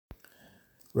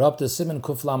We're up to Siman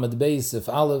Kuf Lamed Beis if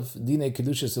Aleph Dine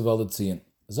Kedushas Uvaletzion.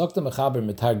 Zok the Mechaber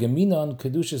Metargeminon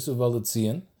Kedushas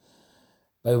Uvaletzion.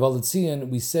 By Uvaletzion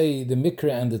we say the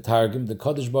Mikra and the Targum, the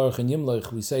Kodesh Baruch and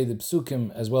Yimloch we say the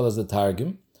Psukim as well as the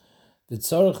Targum. The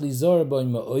Tzarech Lizor Boi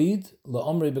Ma'oid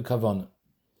La'omrei B'Kavana.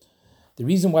 The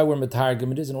reason why we're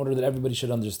Metargem it is in order that everybody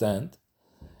should understand.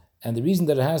 And the reason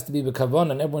that it has to be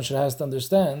B'Kavana and everyone should have to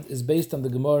understand is based on the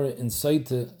Gemara in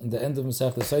Saita, in the end of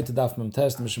Masech, the Saita Daf Mem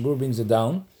Test, Mishabur brings it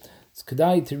down. It's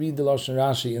Kedai to read the Lashon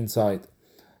Rashi inside.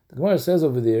 The Gemara says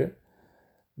over there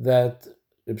that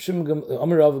from Churban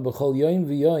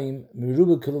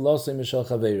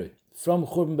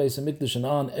Beis Hamikdash and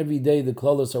on, every day the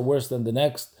klolos are worse than the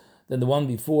next, than the one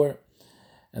before.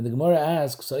 And the Gemara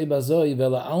asks, if there's so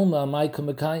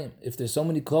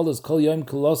many klolos, kol yom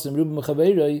klolos merubah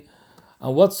mechaveiroi,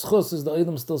 on what schus is the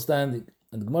olam still standing?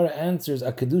 And the Gemara answers,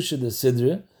 a kedusha de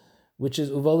sidra, which is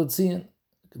uvaletzion.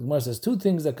 The Gemara says two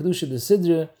things, a kedusha de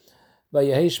sidra, by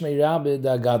yeheshmei rabbe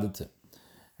da agadete.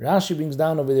 Rashi brings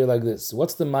down over there like this.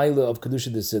 What's the maila of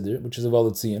kedusha de sidra, which is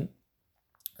uvaletzion?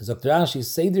 Zok Rashi,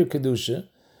 seder kedusha,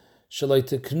 shaloi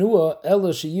teknua ela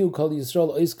sheyu kol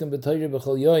Yisrael oiskem b'toyre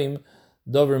b'chol yoim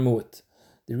dover mu'et.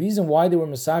 The reason why they were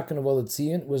Masakin of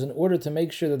Uvaletzion was in order to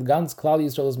make sure that Gans Klal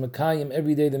Yisrael is Mekayim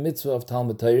every day the mitzvah of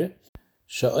Talmud Torah.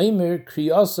 Sha'omer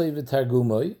kriyasoi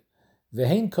v'targumoi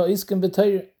v'hein ka'iskim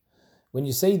b'Torah. When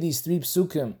you say these three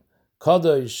psukim,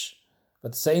 Kadosh,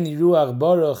 V'tseini Ruach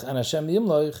Baruch and Hashem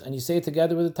Yimloch, and you say it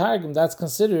together with the Targum, that's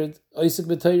considered Oisik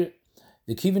b'Torah.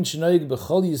 V'kivin shenoig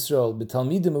b'chol Yisrael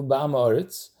b'talmidim u'ba'am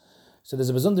ha'aretz. So there's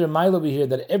a besonder mile over here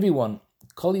that everyone,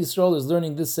 Kol Yisrael, is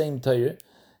learning this same Torah.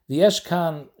 The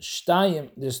Yeshkan Shtayim,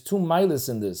 there's two milas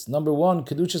in this. Number one,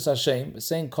 Kedushas Hashem,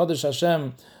 saying Kodesh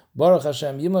Hashem, Baruch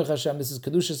Hashem, Yimloch Hashem, this is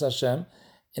Kedushas Hashem.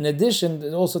 In addition,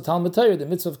 there's also Talmud Torah, the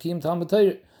mitzvah of Kiyum Talmud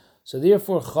Torah. So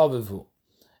therefore, Chavivu.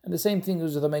 And the same thing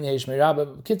is with the Meni Heshmei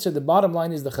Rabba. Kitzer, the bottom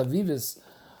line is the Chavivis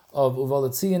of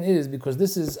Uvaletzion is because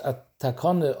this is a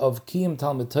takana of Kiyum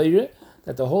Talmud Torah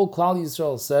that the whole Klal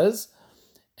Yisrael says,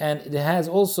 and it has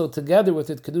also together with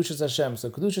it Kedushas Hashem. So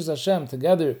Kedushas Hashem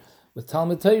together with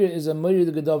Talmud Torah is a Morid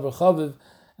Gedav Chaviv,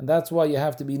 and that's why you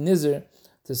have to be Nizer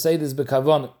to say this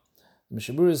B'Kavana.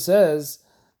 Mishabura says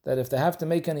that if they have to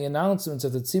make any announcements,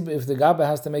 if the Gabba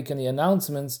has to make any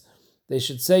announcements, they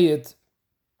should say it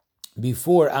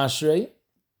before Ashrei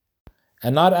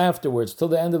and not afterwards, till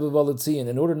the end of Uvaletzion,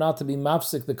 in order not to be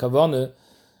mafsik the Kavana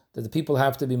that the people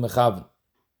have to be Mechavan.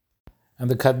 And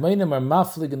the Kadmonim are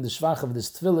maflig in the Shvach of this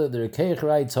Tefillah, the Rekeich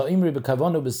writes, Ha'imri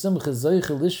b'Kavana b'simcha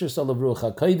zeichel lishrus alav ruach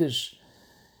HaKodesh.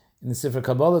 In the Sefer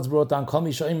Kabbalah it's brought down, Kol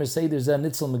mi sha'imri seider zeh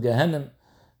nitzel megehenim.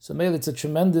 So maybe it's a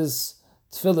tremendous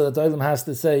Tefillah that the Olam has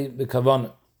to say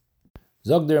b'Kavana.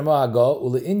 Zog der Ma'aga,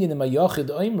 ule'inyin im ha'yachid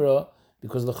oimra,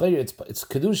 because it's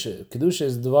Kedusha. Kedusha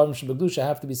is the Dvarim Shebekdusha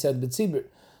have to be said b'tzibur.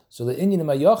 So the Inyan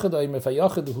Ma'yachid oimra, if a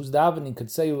Yachid who's davening could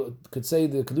say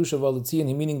the Kedusha of Uvaletzion,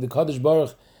 he meaning the Kodesh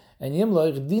Baruch, and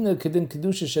Yimloch, Dina Kedin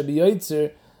Kedusha Shebi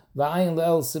Yoitzer, Va'ayin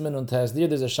Le'el Simen und Tes.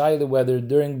 There's a shayla whether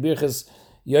during Birchas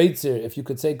Yoitzer, if you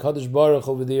could say Kodesh Baruch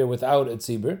over there without a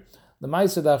tzibur. The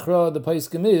Ma'aseh Dachra, the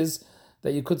Paiskim is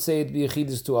that you could say it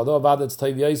b'yechidus too. Although Avad it's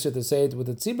Tov Yoitzer to say it with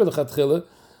a tzibur l'chatchila,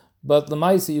 but the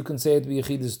Ma'aseh you can say it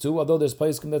b'yechidus too. Although there's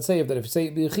Paiskim that say that if you say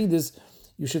it b'yechidus,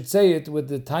 you should say it with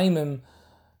the taimim,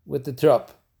 with the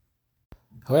trop.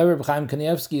 However, Chaim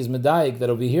Kanievsky is medayik that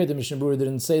over here the Mishnah Berurah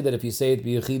didn't say that if you say it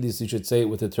b'yechidus you should say it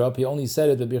with the trop. He only said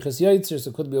it with Birchas Yoitzer, so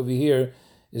it could be over here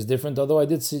is different. Although I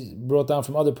did see brought down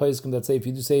from other poskim that say if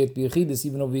you do say it b'yechidus,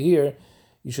 even over here,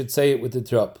 you should say it with the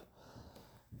trop.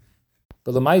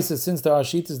 But the Maisa, since there are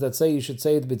shitas that say you should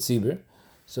say it b'tzibur,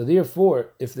 so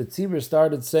therefore, if the tzibur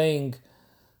started saying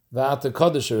va'ata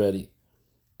kodesh already,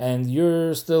 and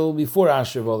you're still before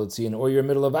Asher Uvaletzion, or you're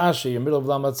middle of Asher, you're middle of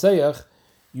Lamatzeach,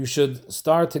 you should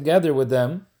start together with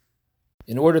them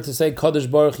in order to say Kodesh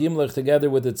Baruch Yimlech together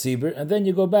with the tzibur, and then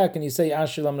you go back and you say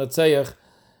Asher Lamatzeach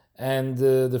and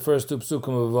the first two psukim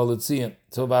of Uvaletzion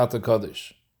till va'ata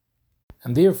kodesh.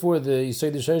 And therefore, the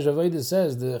Yisod Sheish Avodah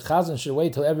says the Chazan should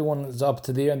wait till everyone is up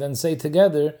to there and then say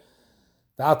together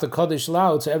V'ata Kodesh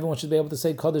loud, so everyone should be able to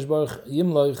say Kodesh Baruch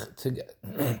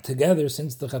Yimloch together,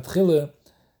 since the Chatchila,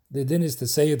 the din is to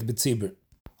say it b'tzibur.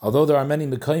 Although there are many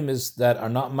Mekaymis that are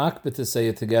not makbet to say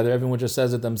it together, everyone just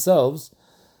says it themselves.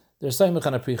 There's Saimach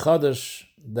on a Pri Chodesh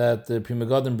that the Pri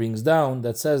Megadim brings down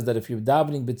that says that if you're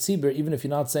davening b'tzibur, even if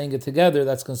you're not saying it together,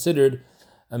 that's considered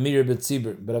a mir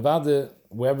b'tzibur. But avada,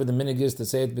 wherever the minig is to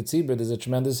say it b'tzibur, there's a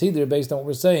tremendous hider based on what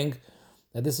we're saying,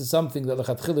 that this is something that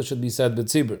l'chatchila should be said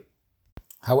b'tzibur.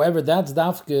 However, that's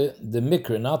dafke the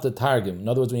mikra, not the targum. In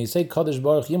other words, when you say Kodesh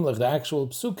Baruch Yimlech, the actual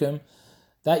psukim,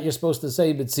 that you're supposed to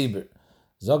say b'tzibur.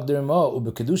 Zog der Rama,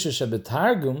 ubekedusha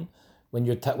shebetargum, when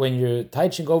you're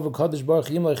teaching over Kadosh Baruch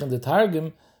Yimlech in the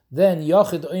Targum, then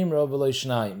Yachid Oimra V'lo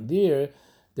Shnayim.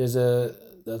 There's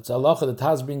that's a halacha that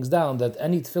Taz brings down that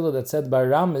any tefillah that's said by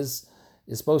Ramis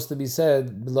is supposed to be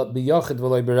said b'Yachid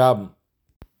V'lo B'Rabim.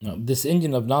 Now, this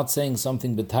Indian of not saying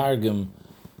something b'Targum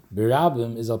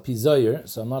B'Rabim is al pi Zoyer,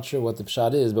 so I'm not sure what the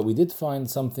pshat is, but we did find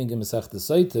something in Masechta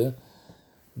Soita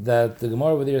that the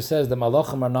Gemara over there says that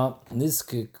malachim are not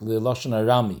niskik l'lashon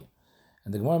arami.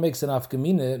 And the Gemara makes an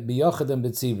afkamine biyachid and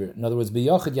betzibur. In other words,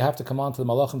 biyachid you have to come on to the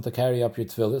malachim to carry up your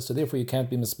tefillah, so therefore you can't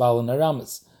be mispal in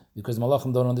aramis because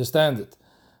malachim don't understand it.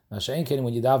 Masha'enkein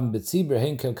when you daven betzibur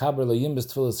henkel kaber lo yimbes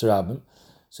tefillah serabim,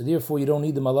 so therefore you don't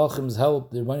need the malachim's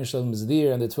help. The Rebbeinu Shalom is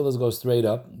there and the tefillahs go straight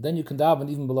up. Then you can daven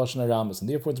even b'lashon aramis, and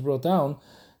therefore it's brought down.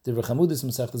 The Rechamudis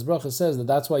Masechtas Bracha says that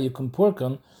that's why you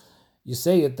compurkan, you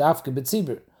say it dafke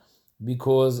betzibur,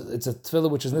 because it's a tefillah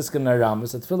which is niskan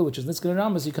aramis. A tefillah which is niskan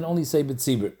aramis, you can only say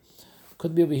betzibur.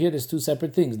 Could be over here. There's two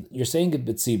separate things. You're saying it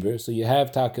betzibur, so you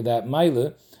have taka that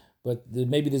maila, but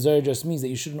maybe the Zohar just means that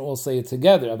you shouldn't all say it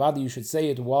together. Avada, you should say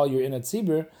it while you're in a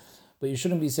tzibur, but you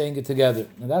shouldn't be saying it together.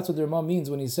 And that's what the Rama means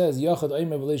when he says Yachad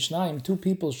Omer V'lo Shnayim. Two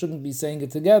people shouldn't be saying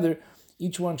it together.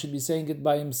 Each one should be saying it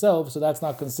by himself, so that's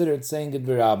not considered saying it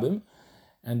b'Rabim.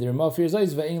 And the Rama fears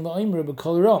Ve'ein la'omer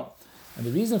b'Kol Ram. And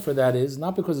the reason for that is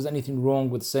not because there's anything wrong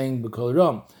with saying b'Kol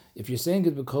Ram. If you're saying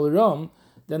it b'Kol Ram,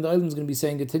 then the Olam is going to be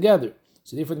saying it together.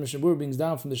 So therefore the Mishnah Berurah brings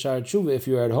down from the Sha'ar Tshuva, if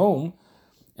you're at home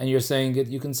and you're saying it,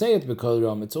 you can say it b'Kol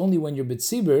Ram. It's only when you're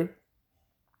b'tzibur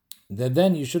that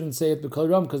then you shouldn't say it b'Kol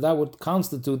Ram, because that would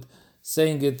constitute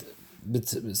saying it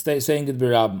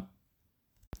b'Rabim.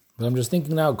 But I'm just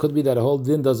thinking now, it could be that a whole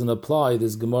din doesn't apply,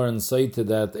 this Gemara and Saita,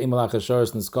 that Eimalach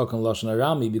Hasharis Niskak and Lashon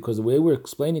Arami, because the way we're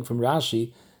explaining from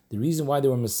Rashi, the reason why they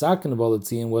were Mesakin of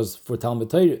Olatzian was for Talmud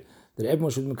Torah, that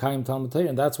everyone should be Mekayim Talmud Torah,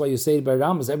 and that's why you say it by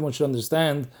Ramas, everyone should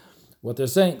understand what they're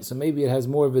saying. So maybe it has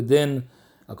more of a din,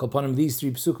 upon him, these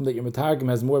three psukim that you're Metargim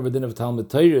has more of a din of Talmud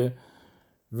Torah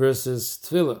versus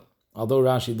Tefillah. Although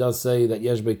Rashi does say that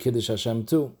Yesh Bei Kiddush Hashem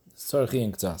too. Tzarchi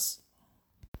and K'tzas.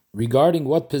 Regarding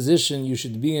what position you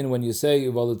should be in when you say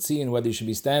Uvalutzi and whether you should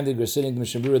be standing or sitting, the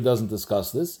Mishnah Berurah doesn't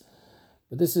discuss this.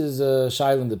 But this is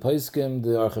Shail in the Paiskim.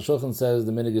 The Aruch HaShulchan says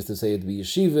the minhag is to say it be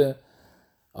yeshiva.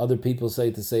 Other people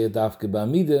say to say it dafke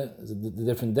ba'amida. The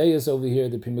different dayas over here.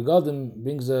 The Pri Megadim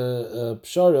brings a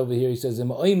pshar over here. He says, Im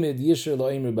oimid yisher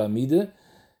lo'omer ba'amida.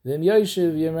 V'im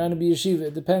yoshev yemrana b'yeshiva.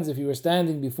 It depends. If you were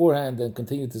standing beforehand, then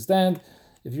continue to stand.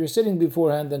 If you're sitting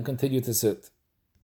beforehand, then continue to sit.